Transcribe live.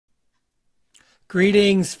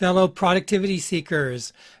Greetings, fellow productivity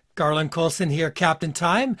seekers. Garland Coulson here, Captain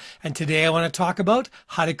Time, and today I want to talk about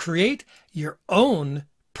how to create your own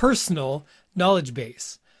personal knowledge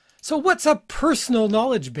base. So what's a personal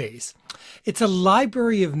knowledge base? It's a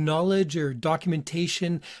library of knowledge or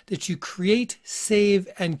documentation that you create, save,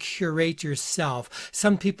 and curate yourself.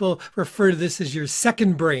 Some people refer to this as your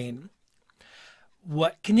second brain.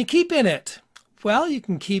 What can you keep in it? Well, you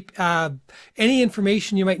can keep any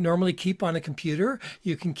information you might normally keep on a computer.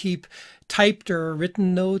 You can keep typed or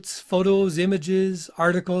written notes, photos, images,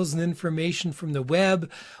 articles, and information from the web,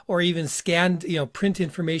 or even scanned, print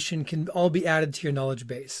information can all be added to your knowledge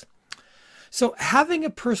base. So having a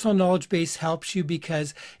personal knowledge base helps you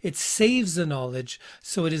because it saves the knowledge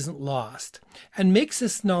so it isn't lost and makes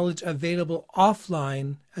this knowledge available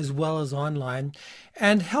offline as well as online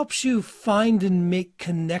and helps you find and make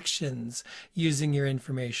connections using your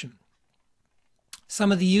information.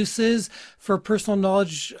 Some of the uses for personal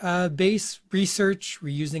knowledge base: research,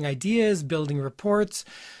 reusing ideas, building reports,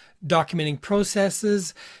 documenting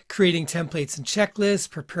processes, creating templates and checklists,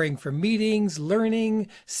 preparing for meetings, learning,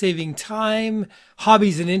 saving time,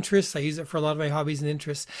 hobbies and interests. I use it for a lot of my hobbies and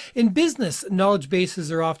interests. In business, knowledge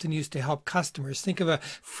bases are often used to help customers. Think of a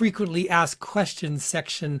frequently asked questions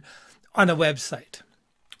section on a website.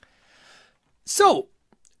 So,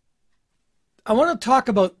 I want to talk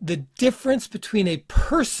about the difference between a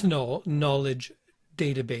personal knowledge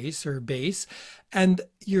database or base and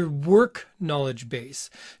your work knowledge base.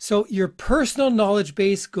 So your personal knowledge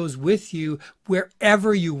base goes with you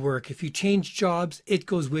wherever you work. If you change jobs, it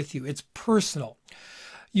goes with you. It's personal.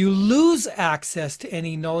 You lose access to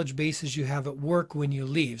any knowledge bases you have at work when you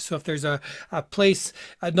leave. So if there's a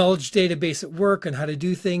knowledge database at work on how to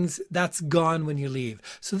do things, that's gone when you leave.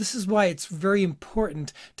 So this is why it's very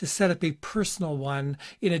important to set up a personal one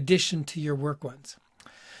in addition to your work ones.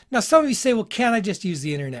 Now, some of you say, well, can't I just use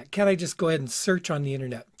the internet? Can't I just go ahead and search on the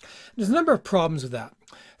internet? There's a number of problems with that.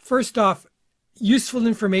 First off, useful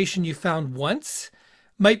information you found once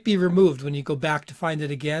might be removed when you go back to find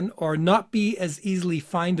it again, or not be as easily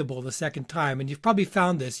findable the second time. And you've probably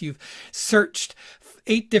found this. You've searched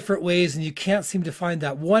 8 different ways and you can't seem to find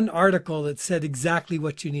that one article that said exactly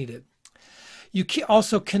what you needed. You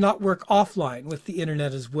also cannot work offline with the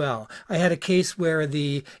internet as well. I had a case where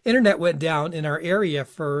the internet went down in our area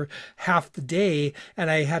for half the day and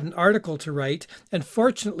I had an article to write. And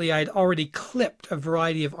fortunately, I'd already clipped a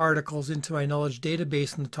variety of articles into my knowledge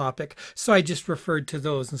database on the topic. So I just referred to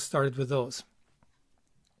those and started with those.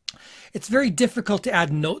 It's very difficult to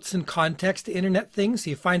add notes and context to internet things.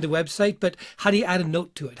 So you find a website, but how do you add a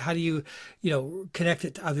note to it? How do you, connect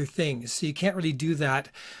it to other things? So you can't really do that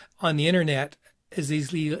on the internet as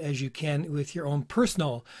easily as you can with your own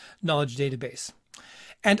personal knowledge database.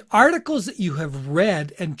 And articles that you have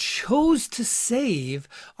read and chose to save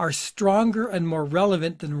are stronger and more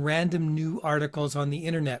relevant than random new articles on the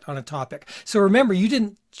internet on a topic. So remember, you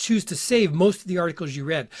didn't choose to save most of the articles you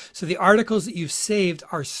read. So the articles that you've saved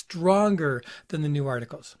are stronger than the new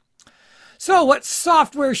articles. So what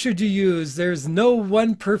software should you use? There's no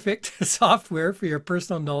one perfect software for your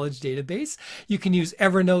personal knowledge database. You can use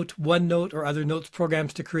Evernote, OneNote, or other notes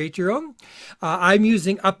programs to create your own. I'm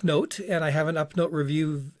using UpNote, and I have an UpNote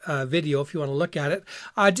review video if you want to look at it,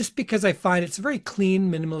 just because I find it's a very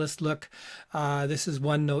clean, minimalist look. This is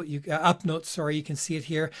OneNote, UpNote, sorry, you can see it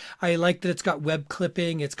here. I like that it's got web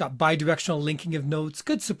clipping, it's got bi-directional linking of notes,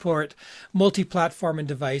 good support, multi-platform and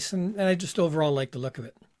device, and I just overall like the look of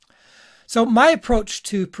it. So my approach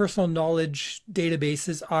to personal knowledge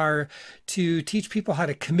databases are to teach people how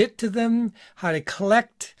to commit to them, how to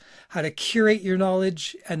collect, how to curate your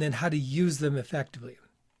knowledge, and then how to use them effectively.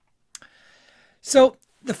 So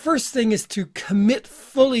the first thing is to commit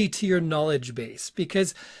fully to your knowledge base,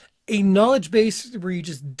 because a knowledge base where you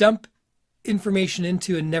just dump information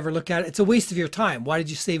into and never look at it, it's a waste of your time. Why did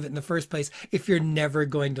you save it in the first place if you're never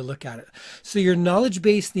going to look at it? So your knowledge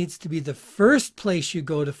base needs to be the first place you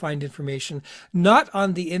go to find information, not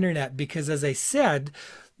on the internet, because as I said,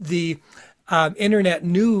 the internet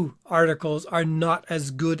new articles are not as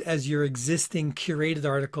good as your existing curated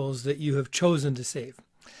articles that you have chosen to save.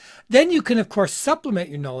 Then you can, of course, supplement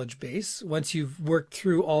your knowledge base once you've worked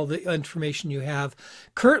through all the information you have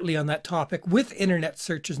currently on that topic with internet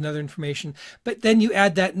searches and other information. But then you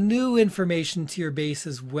add that new information to your base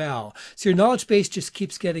as well. So your knowledge base just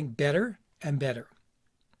keeps getting better and better.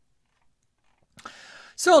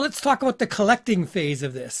 So let's talk about the collecting phase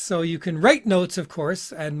of this. So you can write notes, of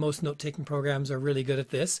course, and most note-taking programs are really good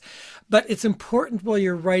at this. But it's important while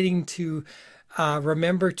you're writing to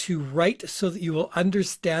remember to write so that you will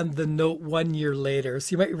understand the note 1 year later.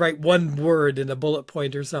 So you might write one word in a bullet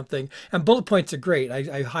point or something. And bullet points are great.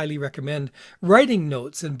 I highly recommend writing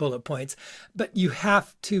notes in bullet points. But you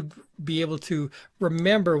have to be able to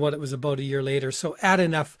remember what it was about a year later. So add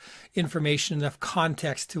enough information, enough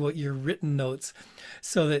context to what your written notes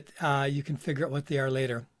so that you can figure out what they are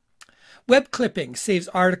later. Web clipping saves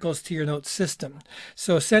articles to your notes system.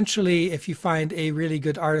 So essentially, if you find a really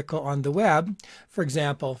good article on the web, for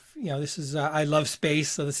example, this is I love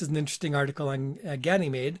space, so this is an interesting article on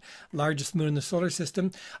Ganymede, largest moon in the solar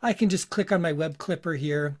system. I can just click on my web clipper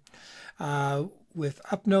here with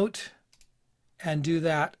UpNote and do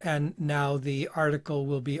that, and now the article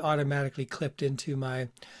will be automatically clipped into my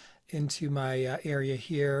area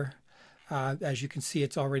here. As you can see,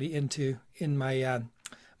 it's already in my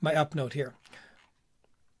UpNote here.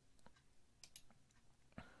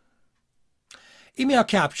 Email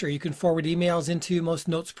capture. You can forward emails into most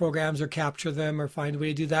notes programs or capture them or find a way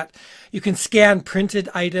to do that. You can scan printed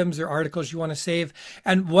items or articles you want to save.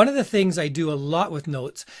 And one of the things I do a lot with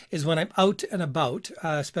notes is when I'm out and about,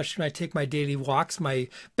 especially when I take my daily walks, my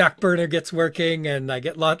back burner gets working and I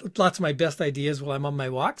get lots of my best ideas while I'm on my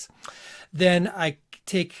walks. Then I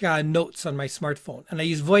take notes on my smartphone, and I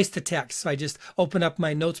use voice to text. So I just open up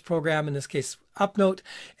my notes program, in this case UpNote,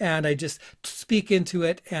 and I just speak into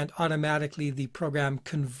it, and automatically the program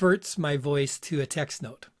converts my voice to a text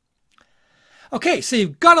note. Okay, so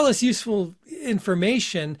you've got all this useful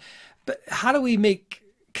information, but how do we make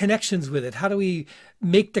connections with it? How do we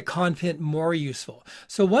make the content more useful?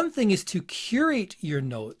 So one thing is to curate your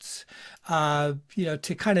notes,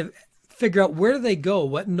 to kind of figure out where do they go,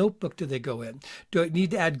 what notebook do they go in. Do I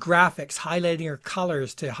need to add graphics, highlighting, or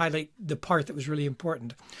colors to highlight the part that was really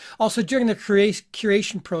important? Also, during the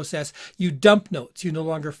curation process, you dump notes you no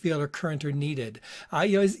longer feel are current or needed.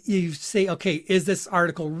 You say, okay, is this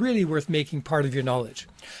article really worth making part of your knowledge?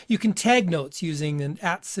 You can tag notes using an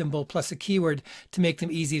 @ symbol plus a keyword to make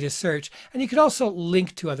them easy to search. And you could also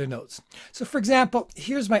link to other notes. So for example,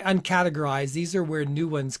 here's my uncategorized. These are where new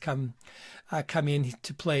ones come in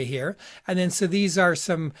to play here. And then so these are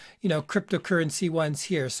some cryptocurrency ones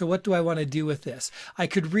here. So what do I want to do with this? I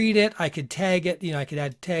could read it, I could tag it, I could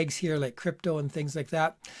add tags here like crypto and things like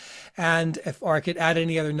that. And or I could add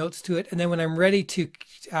any other notes to it. And then when I'm ready to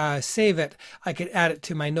save it, I could add it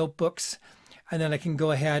to my notebooks. And then I can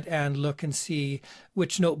go ahead and look and see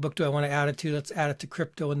which notebook do I want to add it to. Let's add it to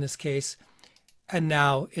crypto in this case. And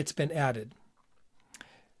now it's been added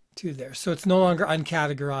to there. So it's no longer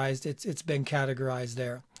uncategorized. It's been categorized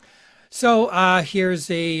there. So here's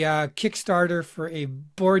a Kickstarter for a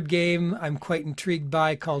board game I'm quite intrigued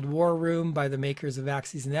by called War Room by the makers of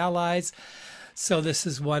Axes and Allies. So this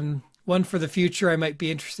is one for the future I might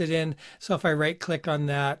be interested in. So if I right click on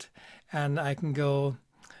that and I can go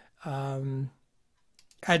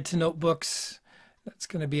add to notebooks, that's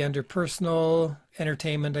going to be under personal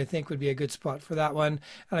entertainment, I think would be a good spot for that one.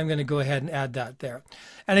 And I'm going to go ahead and add that there.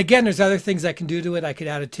 And again, there's other things I can do to it. I could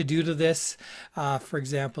add a to-do to this. For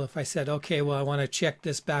example, if I said, okay, well, I want to check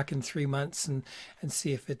this back in 3 months and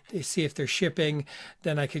see if they're shipping,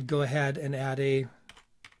 then I could go ahead and add a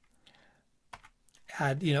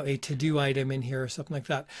to-do item in here or something like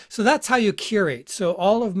that. So that's how you curate. So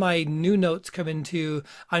all of my new notes come into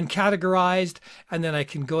uncategorized, and then I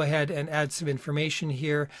can go ahead and add some information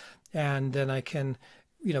here, and then I can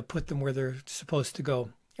put them where they're supposed to go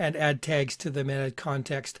and add tags to them and add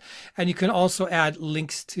context. And you can also add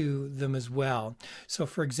links to them as well. So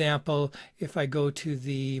for example, if I go to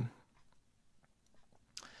the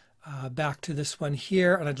back to this one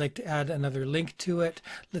here, and I'd like to add another link to it.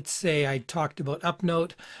 Let's say I talked about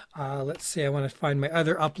UpNote. Let's say I want to find my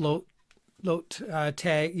other upload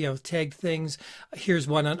tag, tagged things. Here's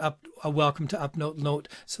one on a welcome to UpNote note,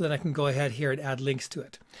 so that I can go ahead here and add links to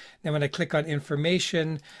it. Now when I click on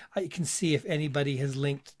information, I can see if anybody has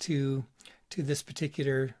linked to this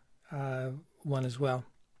particular one as well.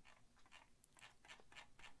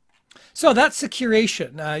 So that's the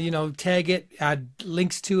curation, tag it, add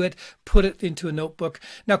links to it, put it into a notebook.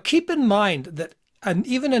 Now keep in mind that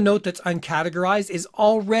even a note that's uncategorized is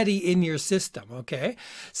already in your system, okay?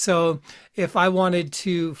 So if I wanted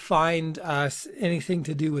to find anything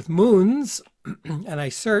to do with moons, and I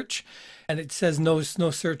search, and it says no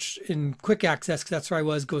search in quick access, because that's where I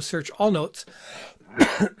was, go search all notes.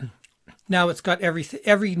 Now it's got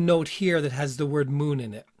every note here that has the word moon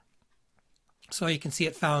in it. So you can see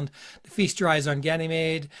it found the Feast Your Eyes on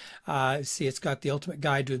Ganymede. See, it's got the Ultimate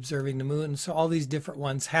Guide to Observing the Moon. So all these different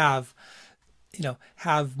ones have,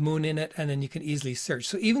 have Moon in it, and then you can easily search.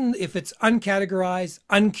 So even if it's uncategorized,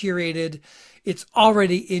 uncurated, it's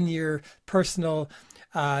already in your personal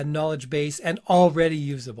knowledge base and already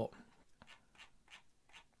usable.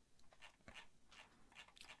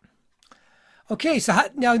 Okay, so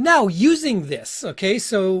now using this, okay,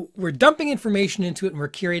 so we're dumping information into it and we're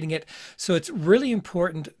curating it. So it's really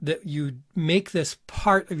important that you make this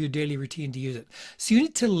part of your daily routine to use it. So you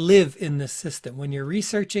need to live in this system. When you're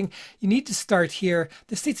researching, you need to start here.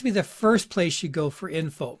 This needs to be the first place you go for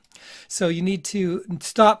info. So you need to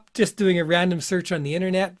stop just doing a random search on the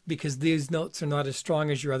internet, because these notes are not as strong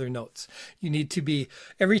as your other notes. You need to be,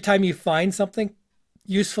 every time you find something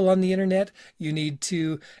useful on the internet, you need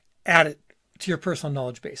to add it to your personal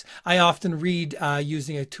knowledge base. I often read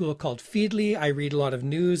using a tool called Feedly. I read a lot of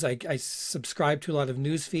news. I subscribe to a lot of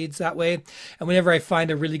news feeds that way. And whenever I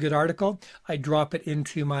find a really good article, I drop it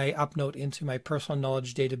into my UpNote, into my personal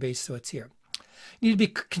knowledge database, so it's here. You need to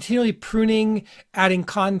be continually pruning, adding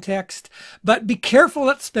context, but be careful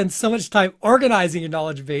not to spend so much time organizing your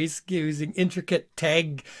knowledge base using intricate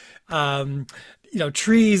tag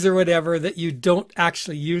trees or whatever, that you don't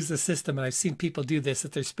actually use the system. And I've seen people do this,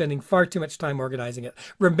 that they're spending far too much time organizing it.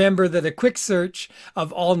 Remember that a quick search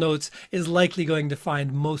of all notes is likely going to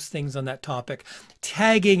find most things on that topic.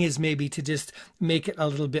 Tagging is maybe to just make it a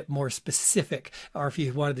little bit more specific, or if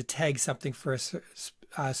you wanted to tag something for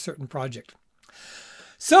a certain project.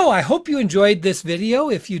 So I hope you enjoyed this video.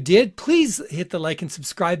 If you did, please hit the like and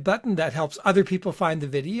subscribe button. That helps other people find the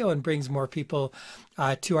video and brings more people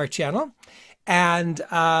to our channel. And,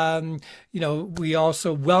 we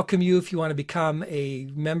also welcome you if you want to become a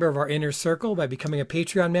member of our inner circle by becoming a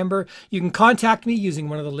Patreon member. You can contact me using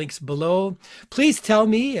one of the links below. Please tell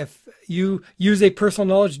me if you use a personal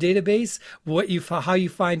knowledge database, how you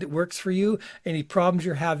find it works for you, any problems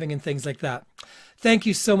you're having, and things like that. Thank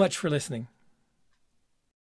you so much for listening.